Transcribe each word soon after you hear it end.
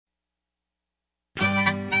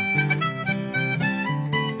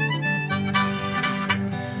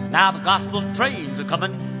Now the gospel trains are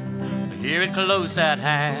coming, hear it close at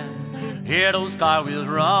hand. Hear those car wheels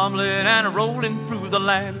rumbling and rolling through the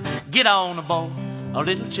land. Get on board,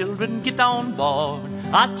 little children, get on board.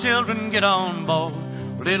 Our children, get on board,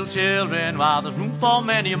 little children, while there's room for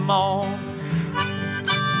many more.